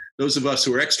people. Those of us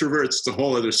who are extroverts, it's a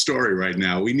whole other story right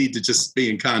now. We need to just be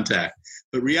in contact.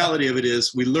 But reality of it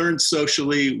is we learn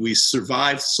socially, we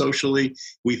survive socially,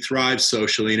 we thrive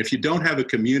socially. And if you don't have a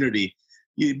community,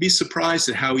 you'd be surprised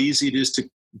at how easy it is to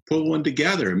pull one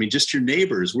together. I mean, just your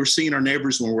neighbors. We're seeing our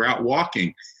neighbors when we're out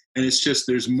walking. And it's just,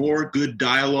 there's more good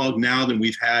dialogue now than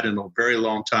we've had in a very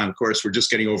long time. Of course, we're just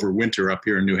getting over winter up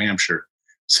here in New Hampshire.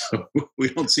 So we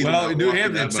don't see New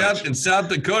Hampshire, in South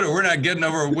Dakota, we're not getting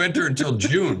over winter until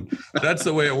June. That's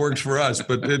the way it works for us,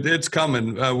 but it's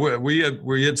coming. We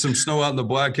had some snow out in the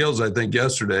Black Hills, I think,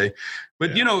 yesterday.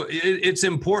 But, it's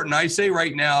important. I say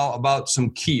right now about some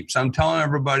keeps. I'm telling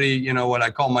everybody, what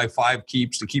I call my 5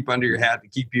 keeps to keep under your hat, to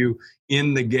keep you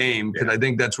in the game, because I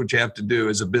think that's what you have to do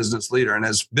as a business leader. And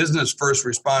as business first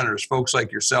responders, folks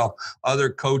like yourself, other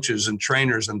coaches and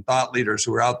trainers and thought leaders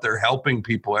who are out there helping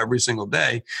people every single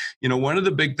day, one of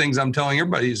the big things I'm telling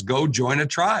everybody is go join a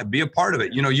tribe, be a part of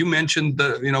it. You mentioned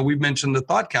we've mentioned the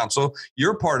Thought Council.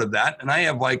 You're part of that. And I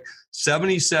have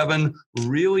 77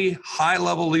 really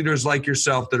high-level leaders like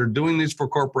yourself that are doing this for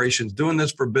corporations, doing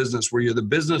this for business, where you're the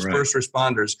business first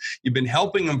responders. You've been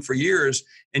helping them for years,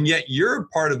 and yet you're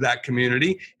part of that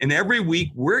community. And every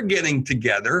week we're getting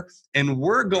together and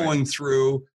we're going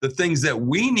through the things that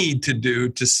we need to do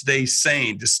to stay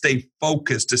sane, to stay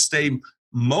focused, to stay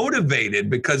motivated,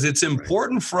 because it's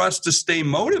important for us to stay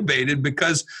motivated,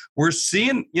 because we're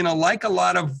seeing, like a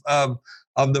lot of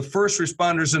the first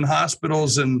responders in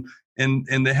hospitals and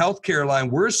the healthcare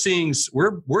line,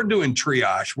 we're doing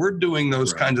triage. We're doing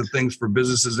those kinds of things for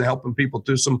businesses and helping people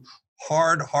through some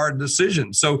hard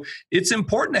decisions. So it's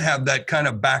important to have that kind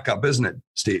of backup, isn't it,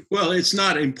 Steve? Well, it's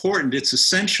not important. It's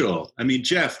essential. I mean,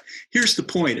 Jeff, here's the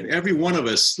point. Every one of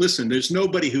us, listen, there's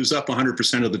nobody who's up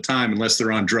 100% of the time unless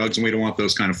they're on drugs, and we don't want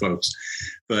those kind of folks.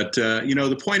 But,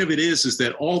 the point of it is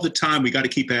that all the time we got to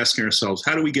keep asking ourselves,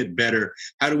 how do we get better?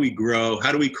 How do we grow?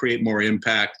 How do we create more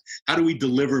impact? How do we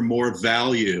deliver more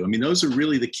value? I mean, those are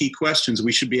really the key questions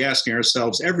we should be asking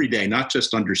ourselves every day, not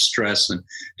just under stress and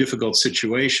difficult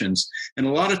situations. And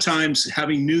a lot of times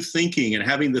having new thinking and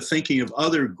having the thinking of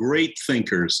other great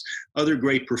thinkers, other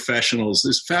great professionals,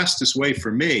 is the fastest way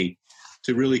for me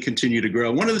to really continue to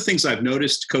grow. One of the things I've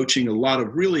noticed coaching a lot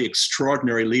of really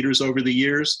extraordinary leaders over the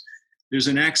years, there's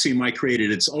an axiom I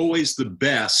created. It's always the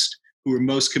best who are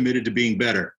most committed to being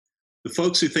better. The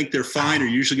folks who think they're fine are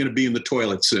usually going to be in the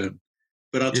toilet soon.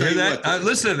 But I'll tell you what.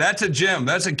 Listen, that's a gem.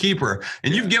 That's a keeper.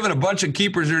 And you've given a bunch of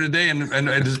keepers here today, and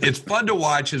it's fun to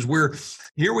watch as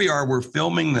here we are, we're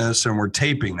filming this and we're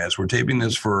taping this. We're taping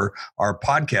this for our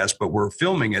podcast, but we're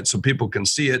filming it so people can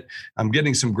see it. I'm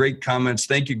getting some great comments.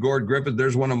 Thank you, Gord Griffith.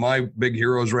 There's one of my big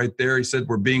heroes right there. He said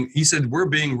we're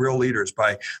being real leaders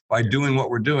by doing what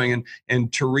we're doing.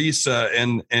 And Teresa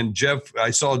and Jeff,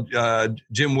 I saw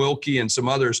Jim Wilkie and some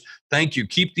others Thank you.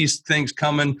 Keep these things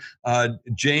coming.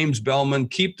 James Bellman,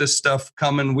 keep this stuff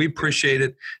coming. We appreciate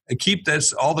it. And keep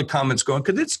all the comments going,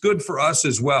 because it's good for us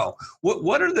as well.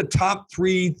 What are the top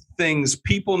 3 things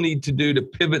people need to do to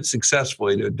pivot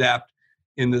successfully, to adapt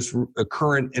in this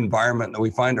current environment that we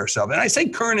find ourselves? And I say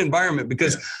current environment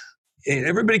because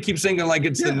everybody keeps thinking like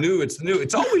it's the new. It's the new.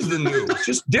 It's always the new. It's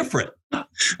just different.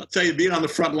 I'll tell you, being on the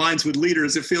front lines with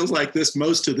leaders, it feels like this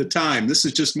most of the time. This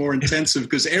is just more intensive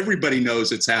because everybody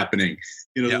knows it's happening.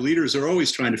 The leaders are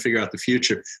always trying to figure out the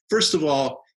future. First of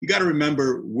all, you got to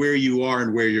remember where you are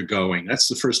and where you're going. That's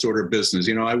the first order of business.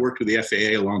 I worked with the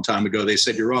FAA a long time ago. They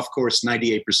said you're off course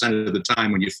 98% of the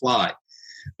time when you fly.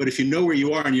 But if you know where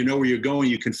you are and you know where you're going,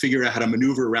 you can figure out how to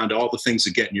maneuver around all the things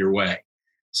that get in your way.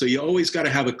 So you always got to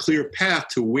have a clear path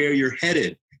to where you're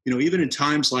headed. Even in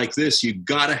times like this, you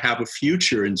got to have a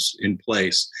future in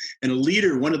place. And a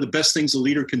leader, one of the best things a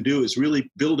leader can do is really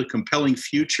build a compelling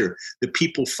future that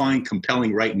people find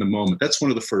compelling right in the moment. That's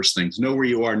one of the first things. Know where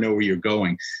you are, know where you're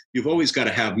going. You've always got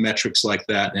to have metrics like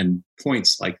that and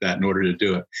points like that in order to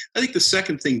do it. I think the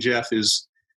second thing, Jeff, is,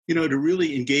 to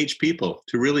really engage people,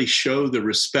 to really show the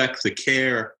respect, the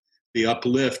care, the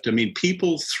uplift.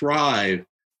 People thrive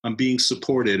on being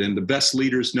supported, and the best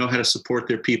leaders know how to support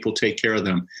their people, take care of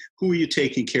them. Who are you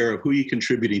taking care of? Who are you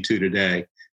contributing to today?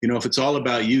 If it's all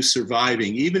about you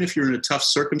surviving, even if you're in a tough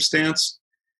circumstance,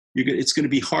 it's going to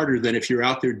be harder than if you're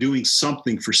out there doing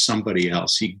something for somebody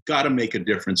else. You got to make a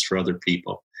difference for other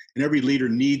people. And every leader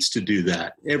needs to do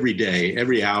that every day,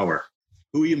 every hour.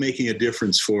 Who are you making a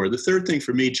difference for? The third thing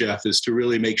for me, Jeff, is to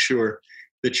really make sure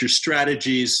that your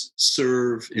strategies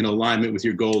serve in alignment with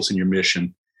your goals and your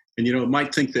mission. And,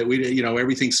 might think that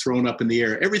everything's thrown up in the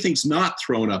air. Everything's not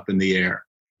thrown up in the air.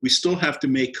 We still have to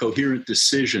make coherent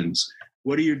decisions.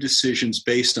 What are your decisions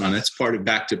based on? That's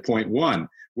back to point 1.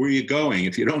 Where are you going?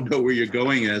 If you don't know where you're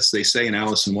going, as they say in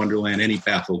Alice in Wonderland, any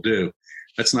path will do.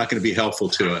 That's not going to be helpful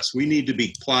to us. We need to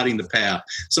be plotting the path.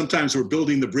 Sometimes we're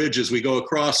building the bridge as we go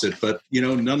across it, but,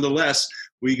 nonetheless,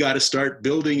 we got to start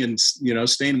building and,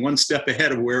 staying one step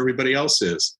ahead of where everybody else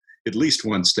is, at least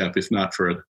one step, if not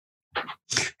further.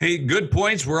 Hey, good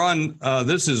points. We're on,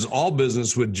 this is All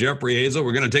Business with Jeffrey Hayzlett.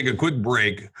 We're going to take a quick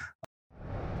break.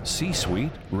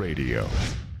 C-Suite Radio.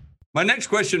 My next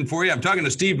question for you, I'm talking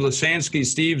to Steve Leshansky.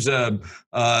 Steve's a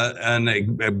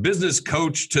business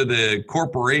coach to the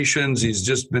corporations. He's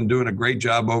just been doing a great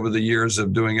job over the years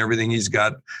of doing everything he's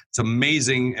got. It's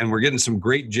amazing, and we're getting some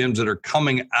great gems that are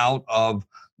coming out of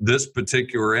this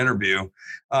particular interview.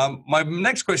 My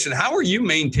next question, how are you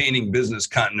maintaining business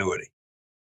continuity?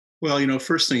 Well,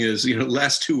 first thing is,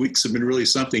 last 2 weeks have been really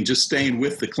something, just staying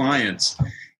with the clients.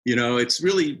 It's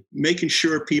really making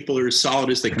sure people are as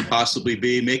solid as they can possibly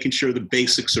be, making sure the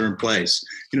basics are in place.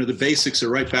 The basics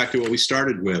are right back to what we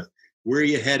started with. Where are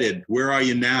you headed? Where are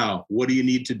you now? What do you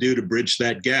need to do to bridge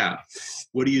that gap?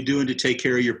 What are you doing to take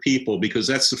care of your people? Because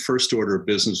that's the first order of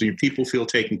business. When your people feel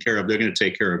taken care of, they're going to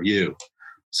take care of you.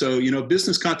 So,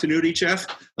 business continuity, Jeff,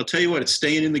 I'll tell you what, it's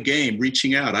staying in the game,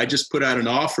 reaching out. I just put out an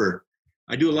offer.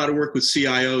 I do a lot of work with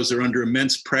CIOs. They're under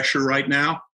immense pressure right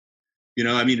now.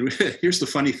 Here's the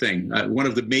funny thing. One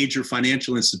of the major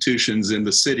financial institutions in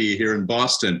the city here in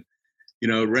Boston,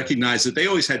 recognized that they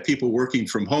always had people working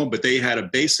from home, but they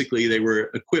were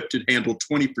equipped to handle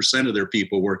 20% of their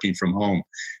people working from home.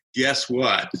 Guess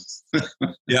what?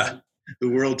 Yeah. The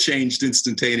world changed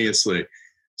instantaneously.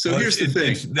 So here's the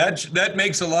thing. That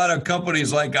makes a lot of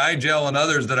companies like iGel and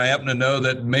others that I happen to know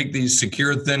that make these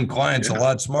secure, thin clients a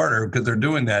lot smarter because they're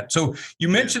doing that. So you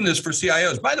mentioned this for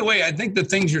CIOs. By the way, I think the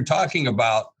things you're talking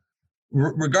about,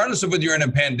 regardless of whether you're in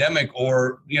a pandemic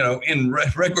or, in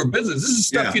regular business, this is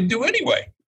stuff you do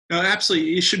anyway. No,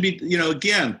 absolutely. It should be,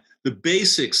 again, the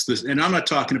basics, and I'm not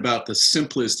talking about the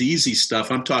simplest, easy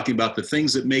stuff. I'm talking about the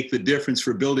things that make the difference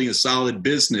for building a solid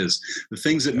business, the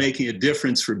things that making a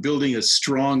difference for building a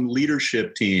strong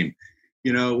leadership team.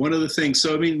 One of the things,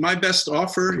 my best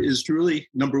offer is really,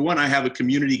 number one, I have a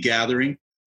community gathering.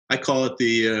 I call it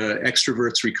the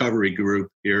Extroverts Recovery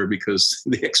Group here because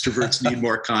the extroverts need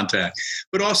more contact.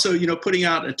 But also, putting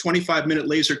out a 25-minute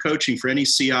laser coaching for any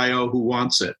CIO who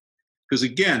wants it. Because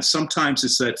again, sometimes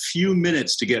it's that few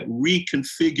minutes to get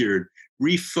reconfigured,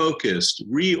 refocused,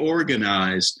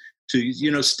 reorganized,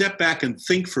 to step back and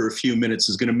think for a few minutes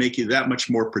is going to make you that much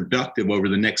more productive over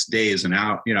the next days and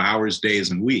hours,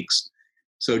 days, and weeks.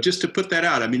 So just to put that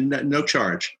out, no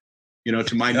charge.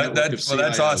 To my network of CIOs. Well,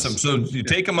 that's awesome. So you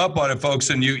take them up on it, folks,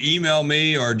 and you email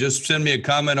me or just send me a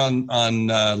comment on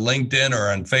LinkedIn or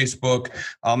on Facebook.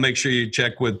 I'll make sure you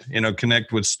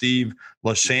connect with Steve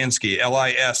Leshansky,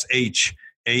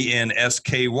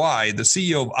 Ansky, the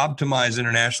CEO of Optimize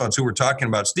International. That's who we're talking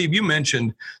about. Steve, you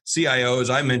mentioned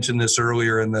CIOs. I mentioned this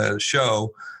earlier in the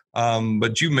show,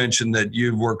 but you mentioned that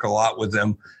you work a lot with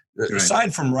them. Right.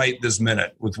 Aside from right this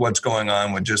minute with what's going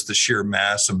on with just the sheer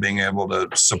mass of being able to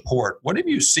support, what have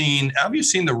you seen? How have you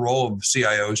seen the role of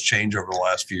CIOs change over the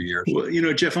last few years? Well,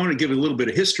 Jeff, I want to give a little bit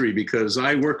of history because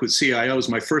I work with CIOs.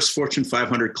 My first Fortune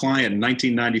 500 client in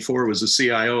 1994 was a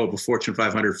CIO of a Fortune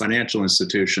 500 financial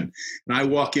institution. And I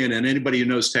walk in, and anybody who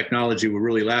knows technology will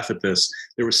really laugh at this.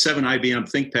 There were 7 IBM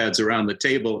ThinkPads around the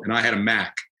table, and I had a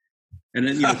Mac. And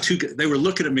then, they were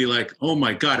looking at me like, oh,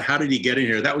 my God, how did he get in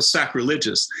here? That was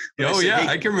sacrilegious. But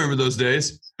I can remember those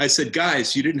days. I said,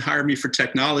 guys, you didn't hire me for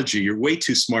technology. You're way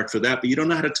too smart for that, but you don't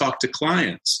know how to talk to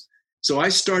clients. So I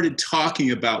started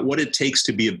talking about what it takes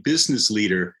to be a business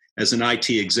leader as an IT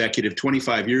executive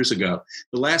 25 years ago.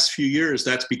 The last few years,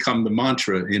 that's become the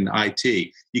mantra in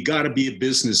IT. You got to be a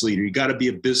business leader. You got to be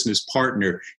a business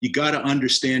partner. You got to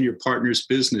understand your partner's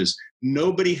business.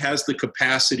 Nobody has the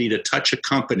capacity to touch a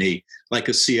company like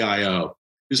a CIO.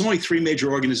 There's only 3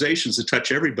 major organizations that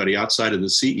touch everybody outside of the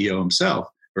CEO himself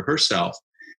or herself.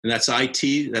 And that's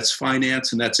IT, that's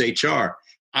finance, and that's HR.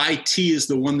 IT is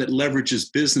the one that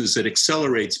leverages business, that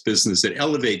accelerates business, that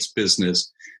elevates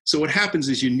business. So what happens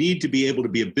is you need to be able to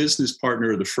be a business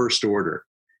partner of the first order.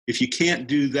 If you can't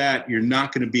do that, you're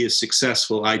not going to be a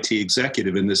successful IT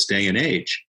executive in this day and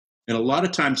age. And a lot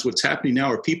of times what's happening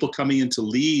now are people coming in to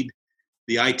lead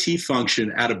the IT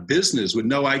function out of business with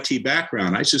no IT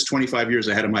background. I was just 25 years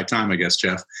ahead of my time, I guess,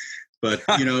 Jeff. But,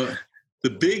 the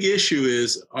big issue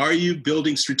is, are you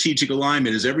building strategic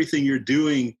alignment? Is everything you're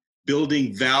doing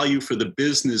building value for the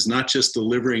business, not just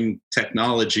delivering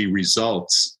technology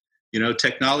results?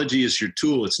 Technology is your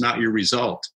tool. It's not your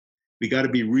result. We got to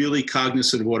be really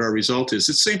cognizant of what our result is.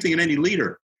 It's the same thing in any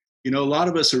leader. A lot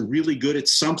of us are really good at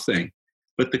something,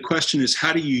 but the question is,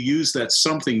 how do you use that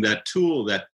something, that tool,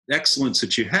 that excellence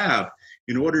that you have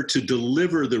in order to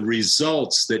deliver the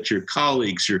results that your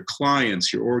colleagues, your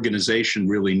clients, your organization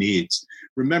really needs?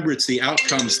 Remember, it's the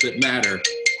outcomes that matter.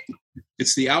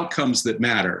 It's the outcomes that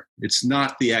matter. It's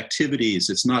not the activities.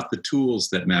 It's not the tools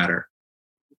that matter.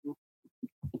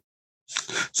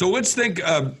 So let's think,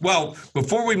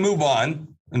 before we move on,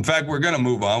 in fact, we're going to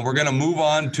move on. We're going to move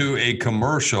on to a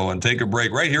commercial and take a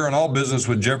break right here on All Business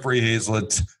with Jeffrey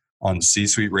Hayzlett on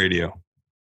C-Suite Radio.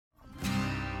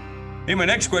 Hey, my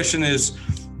next question is,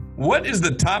 what is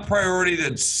the top priority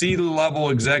that C-level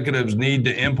executives need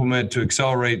to implement to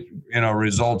accelerate,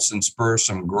 results and spur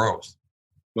some growth?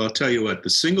 Well, I'll tell you what, the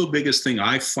single biggest thing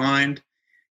I find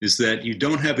is that you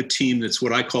don't have a team that's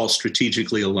what I call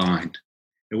strategically aligned.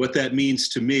 And what that means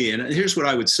to me, and here's what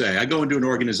I would say. I go into an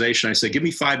organization, I say, give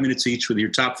me 5 minutes each with your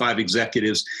top 5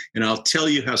 executives, and I'll tell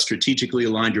you how strategically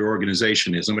aligned your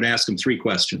organization is. I'm going to ask them 3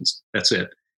 questions. That's it.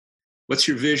 What's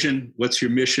your vision? What's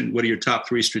your mission? What are your top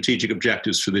 3 strategic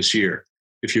objectives for this year?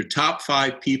 If your top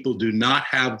 5 people do not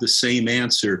have the same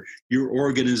answer, your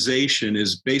organization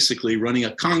is basically running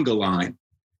a conga line.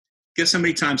 Guess how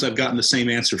many times I've gotten the same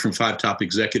answer from 5 top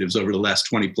executives over the last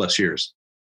 20 plus years?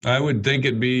 I would think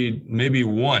it'd be maybe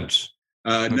once.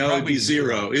 No, it'd be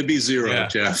 0. It'd be 0, yeah.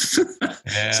 Jeff.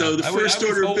 Yeah. So the first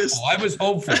order of business. I was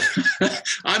hopeful.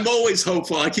 I'm always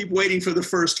hopeful. I keep waiting for the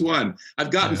first one. I've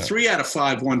gotten 3 out of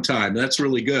 5 one time. That's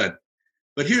really good.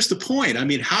 But here's the point.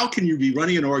 How can you be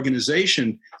running an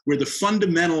organization where the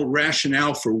fundamental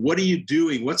rationale for what are you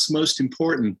doing, what's most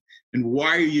important, and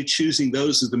why are you choosing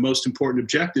those as the most important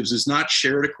objectives is not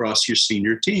shared across your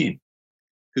senior team?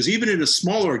 Because even in a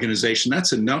small organization,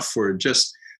 that's enough for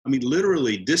just,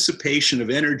 literally dissipation of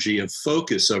energy, of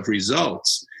focus, of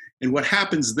results. And what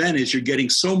happens then is you're getting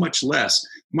so much less.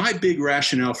 My big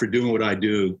rationale for doing what I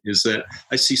do is that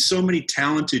I see so many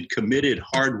talented, committed,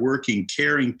 hardworking,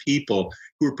 caring people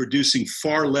who are producing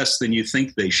far less than you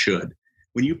think they should.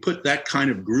 When you put that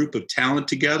kind of group of talent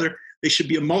together, they should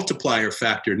be a multiplier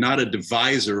factor, not a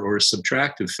divisor or a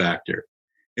subtractive factor.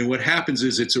 And what happens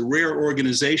is it's a rare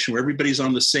organization where everybody's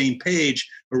on the same page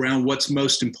around what's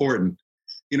most important.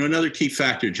 Another key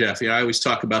factor, Jeff, I always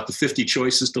talk about the 50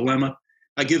 choices dilemma.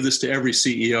 I give this to every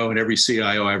CEO and every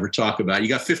CIO I ever talk about. You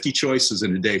got 50 choices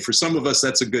in a day. For some of us,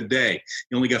 that's a good day.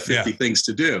 You only got 50 things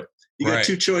to do. You got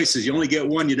 2 choices. You only get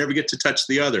one. You never get to touch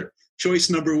the other. Choice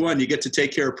number 1, you get to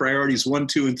take care of priorities 1,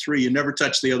 2, and 3. You never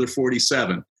touch the other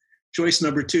 47. Choice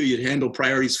number 2, you handle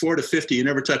priorities 4 to 50. You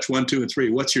never touch 1, 2, and 3.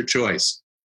 What's your choice?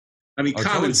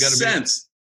 Common sense.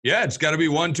 It's got to be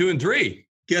 1, 2, and 3.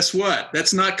 Guess what?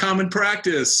 That's not common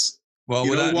practice. Well,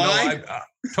 you know why?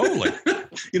 Totally.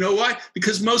 You know why?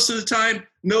 Because most of the time,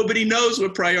 nobody knows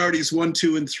what priorities 1,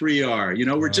 2, and 3 are.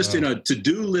 We're just in a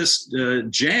to-do list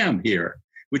jam here.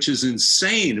 which is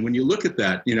insane when you look at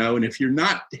that, and if you're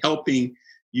not helping,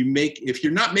 if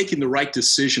you're not making the right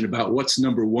decision about what's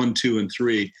number 1, 2, and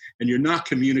 3, and you're not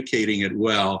communicating it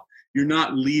well, you're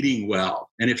not leading well.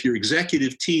 And if your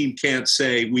executive team can't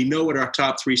say, we know what our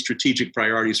top 3 strategic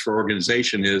priorities for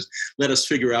organization is, let us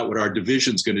figure out what our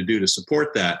division's going to do to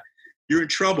support that, you're in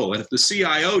trouble. And if the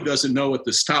CIO doesn't know what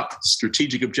the top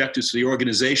strategic objectives for the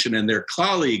organization and their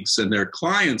colleagues and their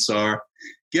clients are,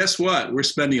 guess what? We're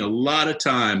spending a lot of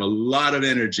time, a lot of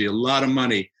energy, a lot of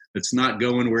money that's not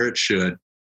going where it should.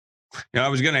 I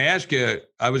was going to ask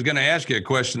you a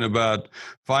question about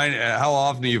how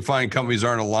often do you find companies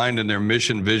aren't aligned in their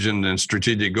mission, vision, and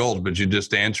strategic goals, but you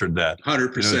just answered that.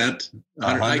 100%.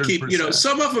 I keep,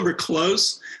 some of them are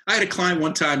close. I had a client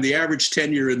one time, the average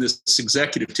tenure in this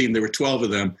executive team, there were 12 of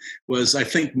them, was I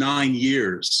think 9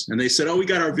 years. And they said, we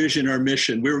got our vision, our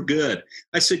mission. We were good.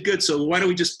 I said, good. So why don't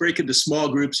we just break into small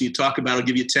groups and you talk about it, I'll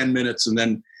give you 10 minutes and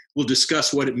then we'll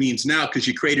discuss what it means now because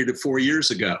you created it 4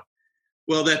 years ago.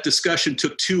 Well, that discussion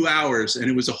took 2 hours and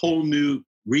it was a whole new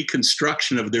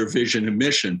reconstruction of their vision and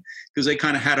mission because they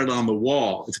kind of had it on the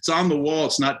wall. If it's on the wall,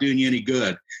 it's not doing you any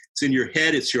good. It's in your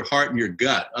head, it's your heart and your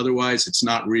gut. Otherwise, it's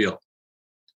not real.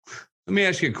 Let me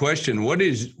ask you a question. What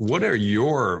are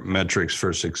your metrics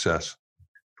for success?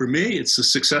 For me, it's the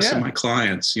success of my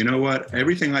clients. You know what?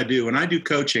 Everything I do, when I do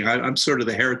coaching, I'm sort of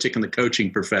the heretic in the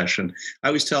coaching profession. I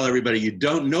always tell everybody,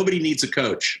 nobody needs a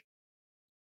coach.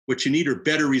 What you need are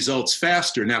better results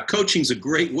faster. Now, coaching is a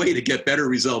great way to get better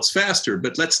results faster,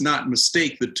 but let's not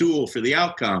mistake the tool for the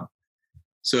outcome.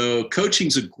 So coaching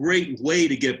is a great way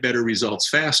to get better results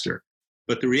faster.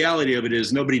 But the reality of it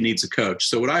is nobody needs a coach.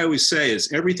 So what I always say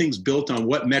is everything's built on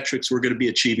what metrics we're going to be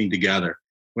achieving together.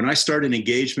 When I start an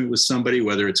engagement with somebody,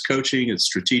 whether it's coaching, it's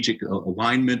strategic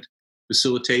alignment,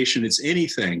 facilitation, it's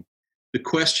anything, the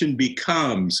question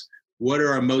becomes, what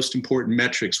are our most important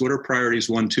metrics? What are priorities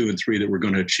 1, 2, and 3 that we're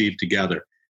going to achieve together?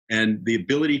 And the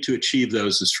ability to achieve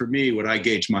those is, for me, what I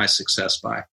gauge my success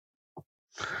by.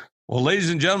 Well,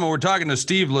 ladies and gentlemen, we're talking to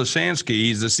Steve Leshansky.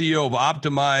 He's the CEO of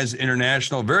Optimize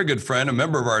International, a very good friend, a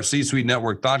member of our C-Suite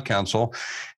Network Thought Council.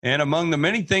 And among the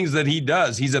many things that he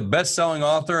does, he's a best-selling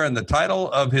author, and the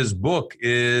title of his book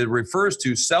refers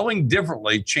to Selling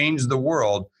Differently, Change the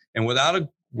World. And without a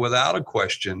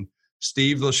question,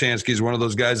 Steve Leshansky is one of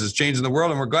those guys that's changing the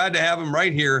world, and we're glad to have him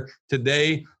right here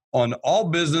today on All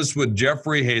Business with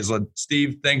Jeffrey Hayzlett.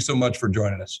 Steve, thanks so much for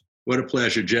joining us. What a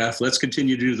pleasure, Jeff. Let's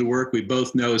continue to do the work we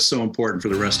both know is so important for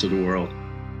the rest of the world.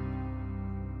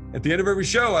 At the end of every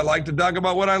show, I like to talk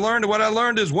about what I learned, and what I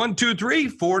learned is 1, 2, 3,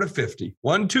 4 to 50.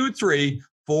 1, 2, 3,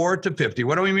 4 to 50.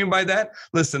 What do we mean by that?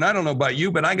 Listen, I don't know about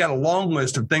you, but I got a long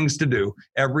list of things to do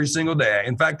every single day.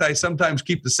 In fact, I sometimes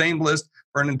keep the same list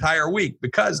for an entire week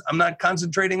because I'm not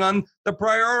concentrating on the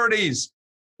priorities.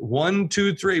 1,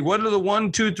 2, 3. What are the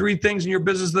 1, 2, 3 things in your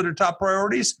business that are top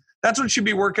priorities? That's what you should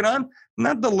be working on,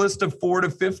 not the list of 4 to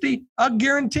 50. I'll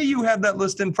guarantee you have that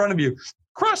list in front of you.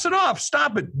 Cross it off.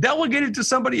 Stop it. Delegate it to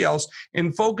somebody else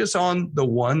and focus on the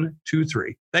 1, 2,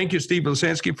 3. Thank you, Steve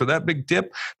Leshansky, for that big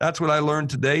tip. That's what I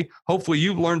learned today. Hopefully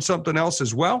you've learned something else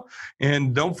as well.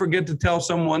 And don't forget to tell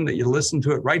someone that you listen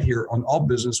to it right here on All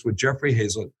Business with Jeffrey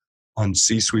Hayzlett on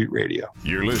C-Suite Radio.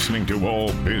 You're listening to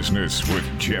All Business with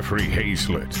Jeffrey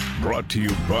Hayzlett, brought to you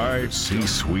by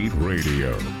C-Suite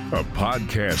Radio, a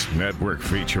podcast network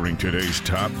featuring today's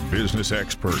top business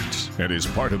experts and is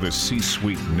part of the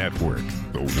C-Suite Network,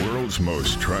 the world's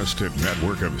most trusted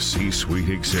network of C-Suite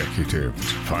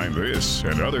executives. Find this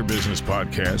and other business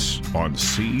podcasts on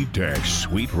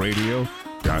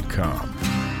c-suiteradio.com.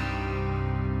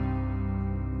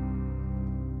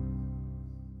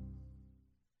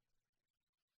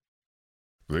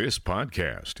 This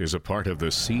podcast is a part of the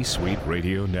C-Suite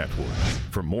Radio Network.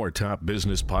 For more top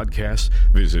business podcasts,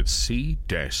 visit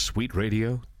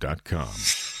c-suiteradio.com.